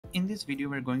In this video,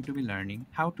 we're going to be learning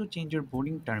how to change your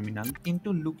boarding terminal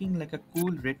into looking like a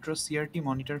cool retro CRT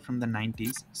monitor from the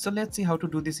 90s. So let's see how to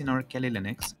do this in our Kali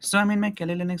Linux. So I'm in my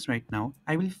Kali Linux right now.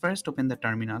 I will first open the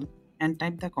terminal and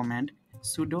type the command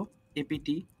sudo apt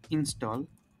install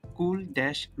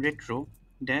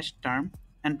cool-retro-term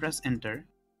and press enter.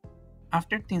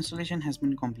 After the installation has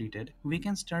been completed, we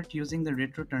can start using the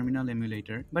Retro Terminal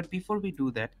emulator. But before we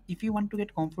do that, if you want to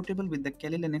get comfortable with the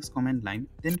Kali Linux command line,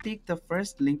 then click the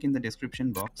first link in the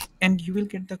description box and you will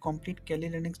get the complete Kali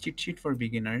Linux cheat sheet for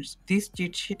beginners. This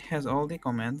cheat sheet has all the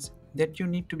commands that you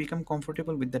need to become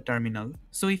comfortable with the terminal.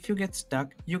 So if you get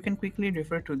stuck, you can quickly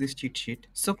refer to this cheat sheet.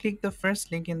 So click the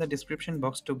first link in the description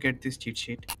box to get this cheat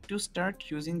sheet. To start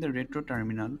using the Retro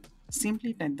Terminal,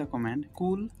 simply type the command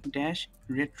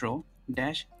cool-retro-term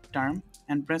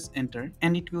and press enter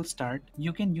and it will start.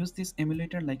 You can use this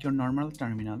emulator like your normal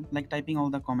terminal, like typing all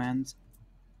the commands.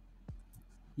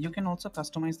 You can also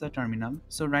customize the terminal.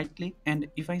 So right click and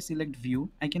if I select view,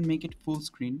 I can make it full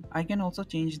screen. I can also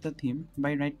change the theme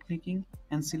by right clicking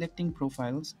and selecting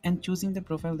profiles and choosing the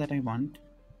profile that I want.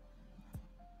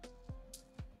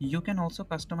 You can also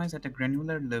customize at a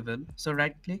granular level. So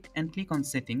right click and click on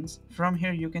settings. From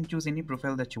here you can choose any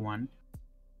profile that you want.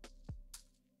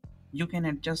 You can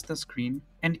adjust the screen,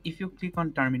 and if you click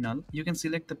on terminal, you can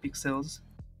select the pixels.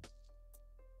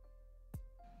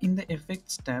 In the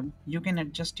effects tab, you can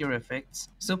adjust your effects.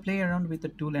 So play around with the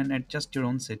tool and adjust your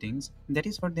own settings. That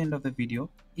is for the end of the video.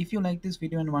 If you like this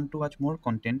video and want to watch more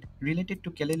content related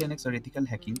to Kali Linux or ethical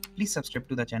hacking, please subscribe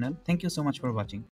to the channel. Thank you so much for watching.